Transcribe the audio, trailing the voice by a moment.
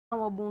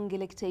Wabunge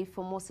la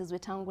kitaifa Moses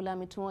Wetangula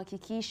ametoa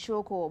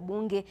hakikisho kwa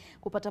wabunge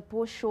kupata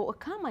posho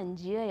kama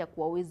njia ya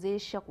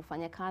kuwawezesha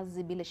kufanya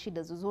kazi bila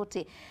shida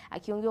zozote.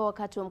 Akiongea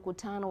wakati wa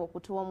mkutano wa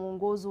kutoa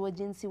mwongozo wa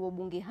jinsi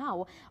wabunge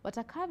hao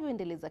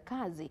watakavyoendeleza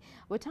kazi,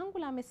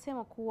 Wetangula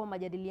amesema kuwa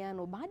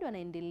majadiliano bado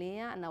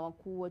yanaendelea na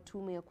wakuu wa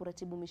tume ya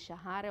kuratibu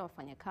mishahara ya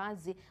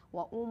wafanyakazi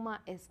wa umma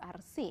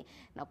SRC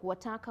na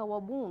kuwataka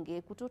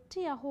wabunge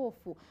kutotia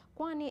hofu,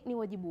 kwani ni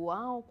wajibu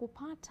wao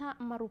kupata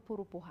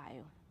marupurupu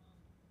hayo.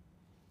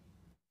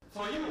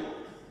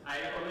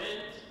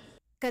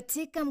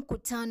 Katika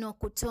mkutano wa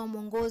kutoa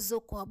mwongozo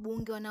kwa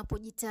wabunge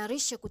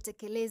wanapojitayarisha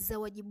kutekeleza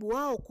wajibu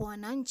wao kwa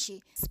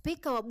wananchi,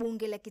 Spika wa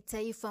bunge la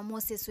kitaifa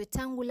Moses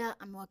Wetangula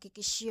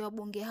amewahakikishia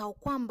wabunge hao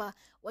kwamba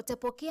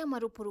watapokea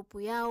marupurupu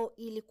yao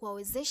ili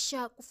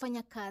kuwawezesha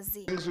kufanya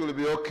kazi. Things will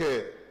be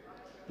okay.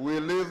 We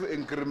live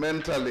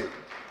incrementally.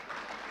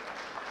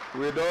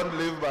 We don't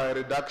live by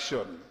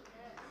reduction.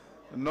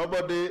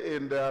 Nobody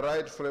in their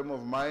right frame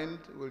of mind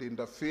will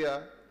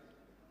interfere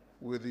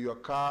with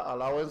your car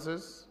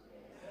allowances,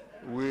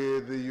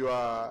 with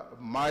your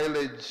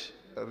mileage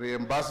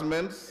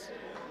reimbursements,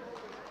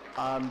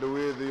 and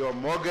with your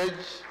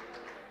mortgage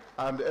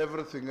and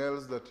everything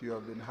else that you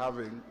have been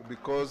having,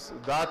 because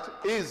that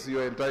is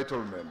your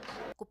entitlement.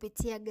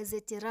 Kupitia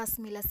gazeti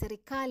rasmi la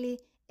serikali,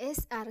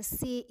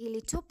 SRC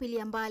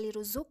ilitupilia mbali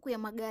ruzuku ya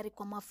magari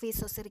kwa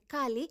maafisa wa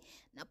serikali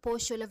na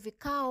posho la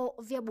vikao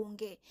vya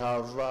bunge. I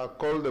have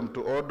called them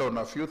to order on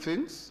a few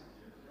things.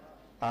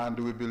 And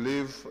we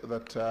believe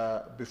that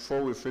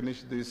before we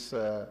finish this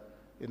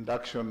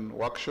induction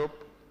workshop,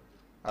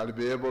 I'll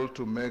be able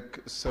to make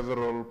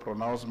several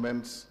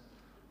pronouncements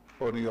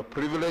on your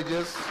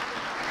privileges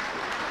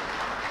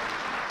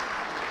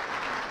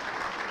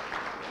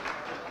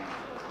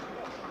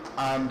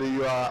and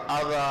your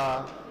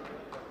other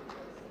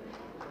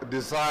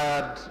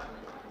desired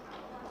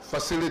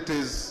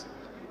facilities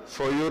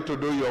for you to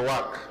do your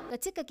work.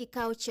 Katika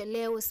kikao cha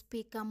leo,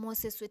 Spika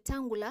Moses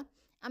Wetangula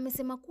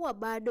amesema kuwa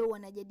bado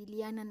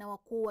wanajadiliana na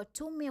wakuu wa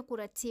tume ya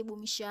kuratibu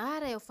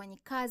mishahara ya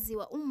wafanyikazi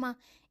wa umma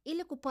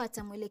ili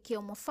kupata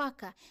mwelekeo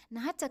mwafaka,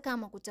 na hata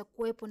kama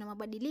kutakuwepo na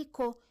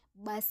mabadiliko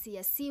basi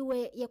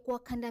yasiwe ya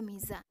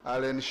kuwakandamiza.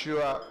 I'll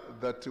ensure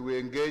that we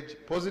engage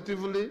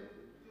positively,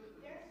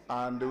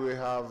 and we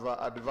have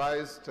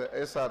advised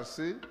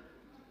SRC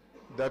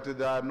that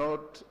they are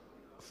not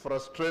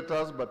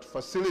frustrators but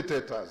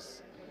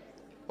facilitators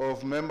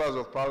of members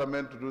of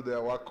parliament to do their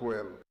work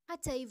well.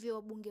 Hata hivyo,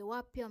 wabunge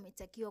wapya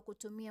wametakiwa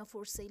kutumia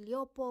fursa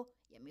iliyopo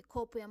ya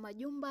mikopo ya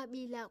majumba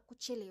bila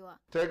kuchelewa.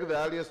 Take the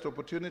earliest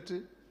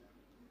opportunity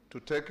to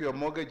take your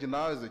mortgage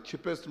now. Is the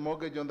cheapest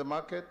mortgage on the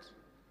market.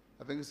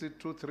 I think it's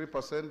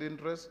 2-3%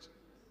 interest,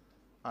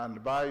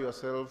 and buy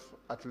yourself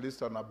at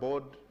least on a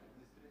board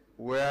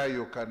where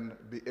you can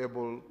be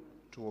able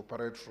to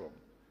operate from.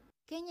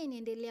 Kenya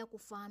inaendelea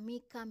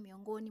kufahamika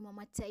miongoni mwa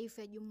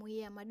mataifa ya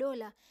Jumuiya ya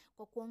Madola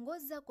kwa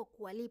kuongoza kwa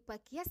kuwalipa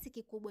kiasi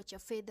kikubwa cha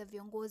fedha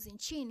viongozi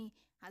nchini,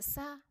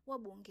 hasa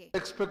wabunge.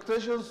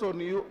 Expectations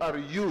on you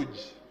are huge.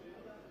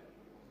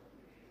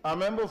 A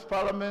member of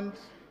parliament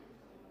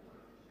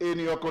in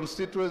your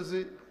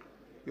constituency,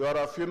 you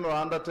are a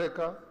funeral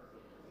undertaker,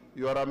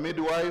 you are a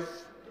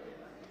midwife,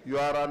 you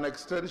are an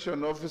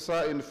extension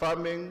officer in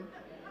farming,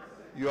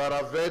 you are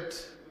a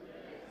vet,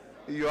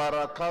 you are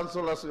a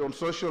counselor on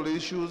social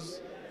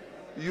issues.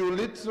 You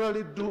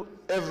literally do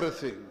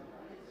everything.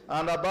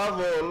 And above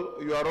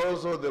all, you are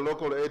also the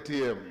local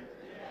ATM.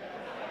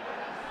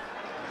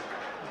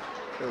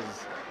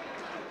 Yes.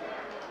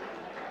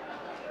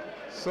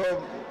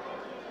 So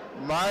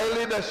my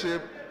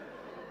leadership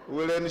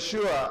will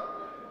ensure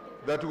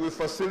that we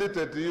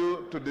facilitate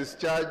you to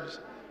discharge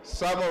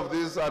some of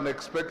these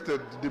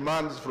unexpected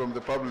demands from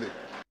the public.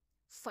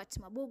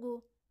 Fatima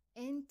Bugu,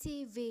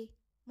 NTV,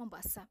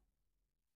 Mombasa.